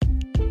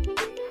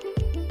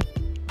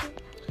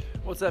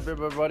What's up,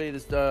 everybody?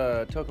 This is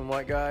Toke'n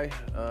White Guy.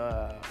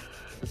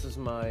 This is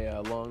my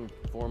long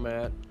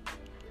format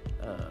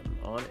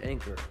on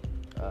Anchor.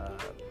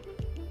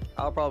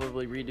 I'll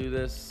probably redo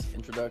this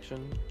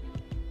introduction,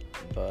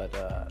 but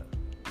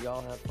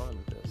y'all have fun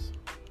with this.